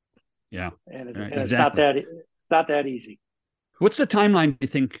horse. Yeah. And it's not that easy. What's the timeline, do you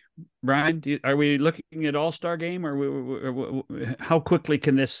think, Brian? Are we looking at All-Star game, or how quickly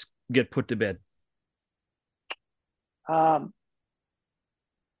can this get put to bed? I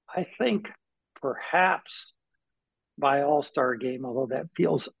think perhaps by All-Star game, although that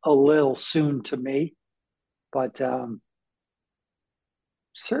feels a little soon to me, but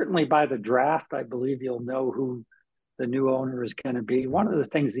certainly by the draft, I believe you'll know who the new owner is going to be. One of the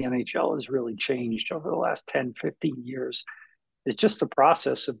things the NHL has really changed over the last 10, 15 years is just the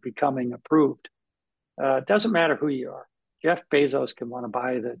process of becoming approved. It doesn't matter who you are. Jeff Bezos can want to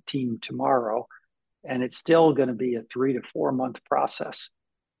buy the team tomorrow, and it's still going to be a 3 to 4 month process.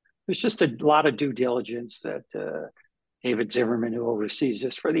 There's just a lot of due diligence that David Zimmerman, who oversees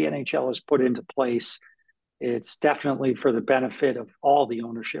this for the NHL, has put into place. It's definitely for the benefit of all the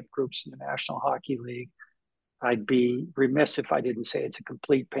ownership groups in the National Hockey League. I'd be remiss if I didn't say it's a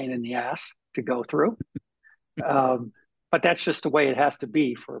complete pain in the ass to go through. But that's just the way it has to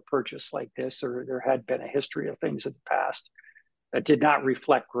be for a purchase like this, or there had been a history of things in the past that did not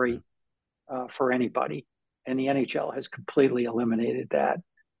reflect great for anybody. And the NHL has completely eliminated that.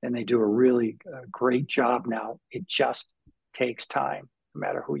 And they do a really great job now. It just takes time, no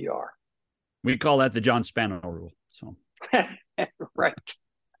matter who you are. We call that the John Spano rule. So right.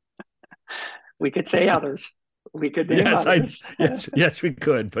 We could say others. We could name others. Yes, we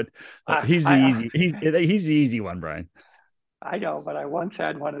could. But he's the easy one, Brian. I know, but I once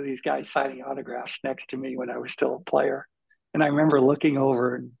had one of these guys signing autographs next to me when I was still a player. And I remember looking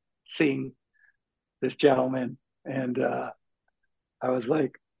over and seeing this gentleman. And I was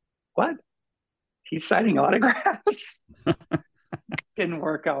like, what? He's signing autographs? Didn't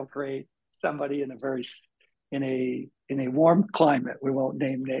work out great. Somebody in a warm climate, we won't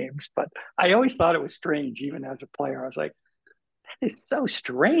name names, but I always thought it was strange, even as a player. I was like, that is so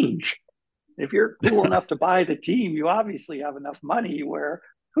strange. If you're cool enough to buy the team, you obviously have enough money where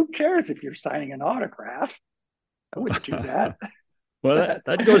who cares if you're signing an autograph? I wouldn't do that. Well,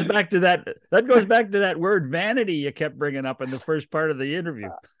 that goes back to that word vanity you kept bringing up in the first part of the interview.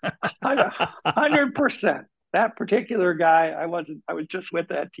 100%. That particular guy, I was just with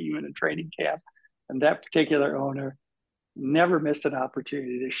that team in a training camp, and that particular owner never missed an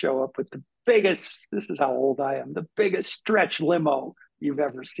opportunity to show up with the biggest, this is how old I am, the biggest stretch limo you've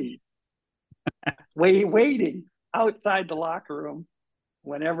ever seen. Waiting outside the locker room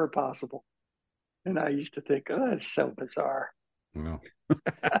whenever possible. And I used to think, oh, that's so bizarre. No.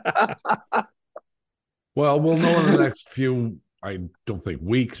 Well, we'll know in the next few, I don't think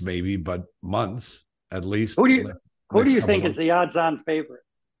weeks maybe, but months at least. Who do you think is the odds-on favorite?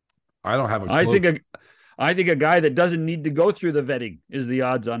 I don't have a clue. I think a guy that doesn't need to go through the vetting is the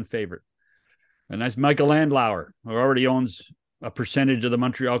odds-on favorite. And that's Michael Landlauer, who already owns a percentage of the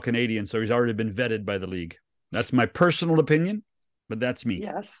Montreal Canadiens, so he's already been vetted by the league. That's my personal opinion, but that's me.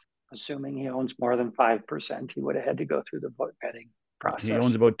 Yes, assuming he owns more than 5%, he would have had to go through the vetting process. He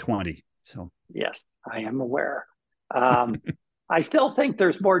owns about 20. So yes, I am aware. I still think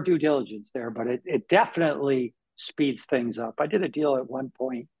there's more due diligence there, but it definitely speeds things up. I did a deal at one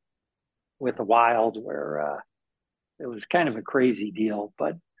point with the Wild where it was kind of a crazy deal,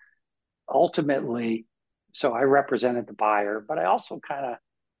 but ultimately, so I represented the buyer, but I also I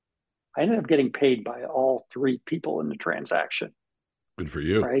ended up getting paid by all three people in the transaction. Good for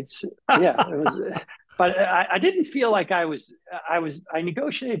you. Right. So, yeah, it was, but I didn't feel like I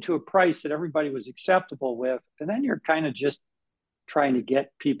negotiated to a price that everybody was acceptable with. And then you're kind of just trying to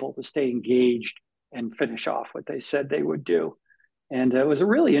get people to stay engaged and finish off what they said they would do. And it was a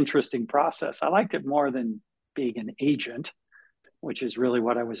really interesting process. I liked it more than being an agent, which is really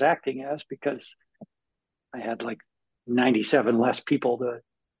what I was acting as, because I had like 97 less people to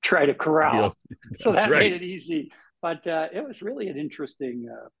try to corral. Yeah, so that made it easy. But it was really an interesting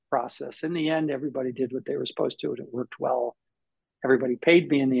process. In the end, everybody did what they were supposed to, and it worked well. Everybody paid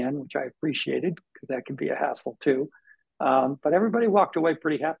me in the end, which I appreciated, because that can be a hassle too. But everybody walked away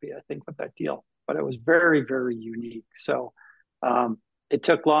pretty happy, I think, with that deal. But it was very, very unique. So it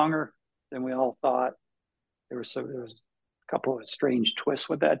took longer than we all thought. There was couple of strange twists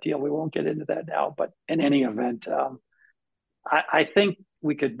with that deal. We won't get into that now, but in any event, I think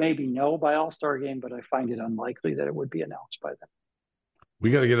we could maybe know by All-Star game, but I find it unlikely that it would be announced by then.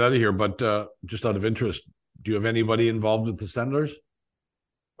 We got to get out of here, but just out of interest, do you have anybody involved with the Senators?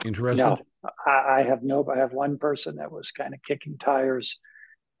 Interested? No, I have no. I have one person that was kind of kicking tires.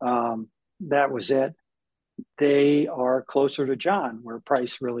 That was it. They are closer to John, where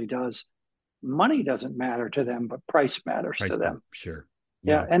price really does. Money doesn't matter to them, but price matters to them. Sure.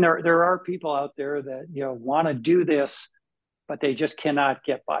 Yeah, and there are people out there that want to do this, but they just cannot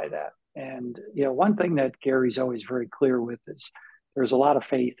get by that. And one thing that Gary's always very clear with is there's a lot of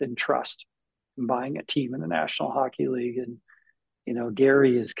faith and trust in buying a team in the National Hockey League. And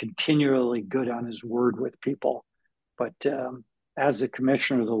Gary is continually good on his word with people, but as the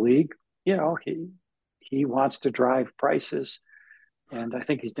commissioner of the league, he wants to drive prices, and I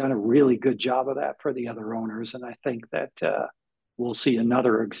think he's done a really good job of that for the other owners. And I think that we'll see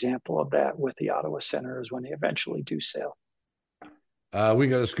another example of that with the Ottawa Senators when they eventually do sell. We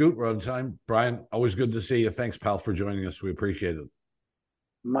got to scoot. We're out of time. Brian, always good to see you. Thanks, pal, for joining us. We appreciate it.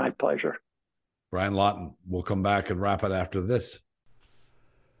 My pleasure. Brian Lawton. We'll come back and wrap it after this.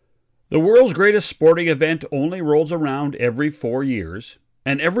 The world's greatest sporting event only rolls around every 4 years,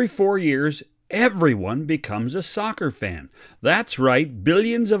 and every 4 years, everyone becomes a soccer fan. That's right,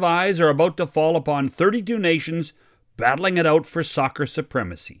 billions of eyes are about to fall upon 32 nations battling it out for soccer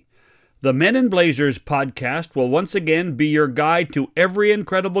supremacy. The Men in Blazers podcast will once again be your guide to every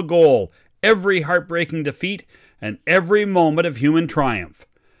incredible goal, every heartbreaking defeat, and every moment of human triumph.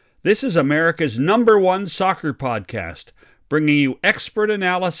 This is America's #1 soccer podcast, bringing you expert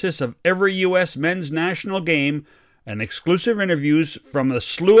analysis of every U.S. men's national game and exclusive interviews from the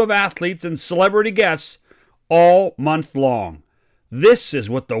slew of athletes and celebrity guests all month long. This is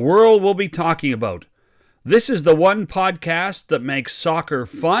what the world will be talking about. This is the one podcast that makes soccer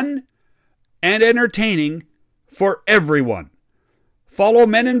fun and entertaining for everyone. Follow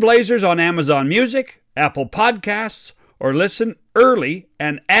Men in Blazers on Amazon Music, Apple Podcasts, or listen early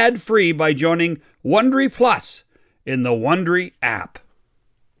and ad-free by joining Wondery Plus in the Wondery app.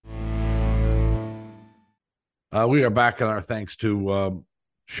 We are back, and our thanks to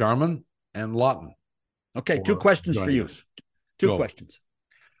Sharman and Lawton. Okay, two questions for you. Two questions.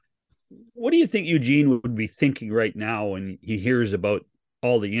 What do you think Eugene would be thinking right now when he hears about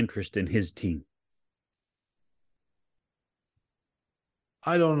all the interest in his team?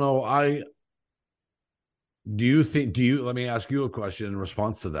 I don't know. Let me ask you a question in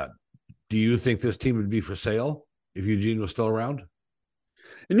response to that. Do you think this team would be for sale if Eugene was still around?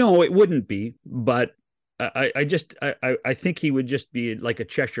 No, it wouldn't be, but I think he would just be like a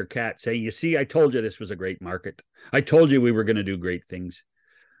Cheshire cat saying, you see, I told you this was a great market. I told you we were going to do great things.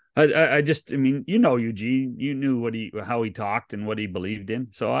 I mean, Eugene, you knew how he talked and what he believed in.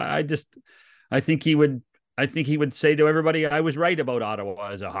 So I think he would say to everybody, I was right about Ottawa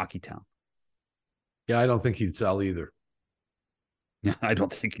as a hockey town. Yeah, I don't think he'd sell either. Yeah, I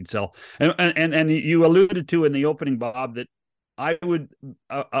don't think he'd sell. And you alluded to in the opening, Bob, that I would,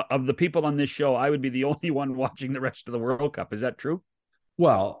 of the people on this show, I would be the only one watching the rest of the World Cup. Is that true?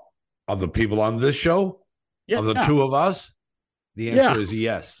 Well, of the people on this show, of the two of us, the answer is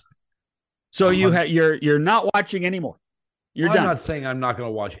yes. So you're not watching anymore. I'm not saying I'm not going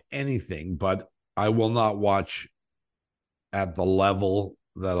to watch anything, but I will not watch at the level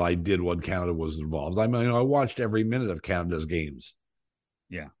that I did when Canada was involved. I mean, I watched every minute of Canada's games.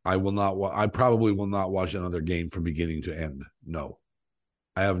 Yeah. I probably will not watch another game from beginning to end. No.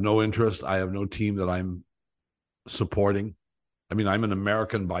 I have no interest. I have no team that I'm supporting. I mean, I'm an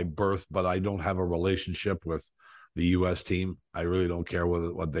American by birth, but I don't have a relationship with the U.S. team. I really don't care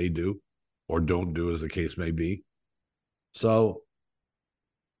what they do or don't do, as the case may be. So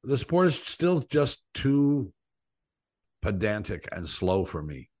the sport is still just too pedantic and slow for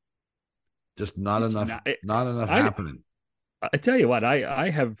me. Just not enough happening. I tell you what, I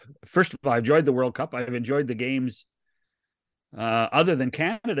have, first of all, I enjoyed the World Cup. I've enjoyed the games other than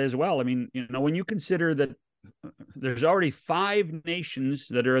Canada as well. I mean, when you consider that there's already 5 nations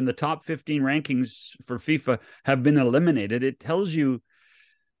that are in the top 15 rankings for FIFA have been eliminated, it tells you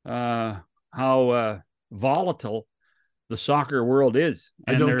how volatile the soccer world is.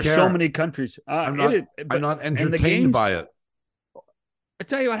 And there's so many countries. I'm not entertained by it. I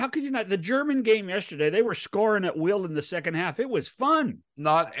tell you what, how could you not? The German game yesterday, they were scoring at will in the second half. It was fun.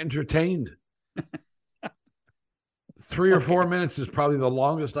 Not entertained. 3 or 4 minutes is probably the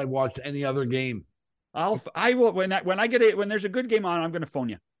longest I've watched any other game. I will when there's a good game on, I'm going to phone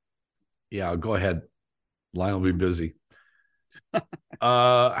you. Yeah, go ahead. Line will be busy. Have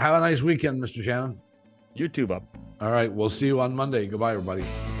a nice weekend, Mr. Shannon. You too, Bob. All right. We'll see you on Monday. Goodbye, everybody.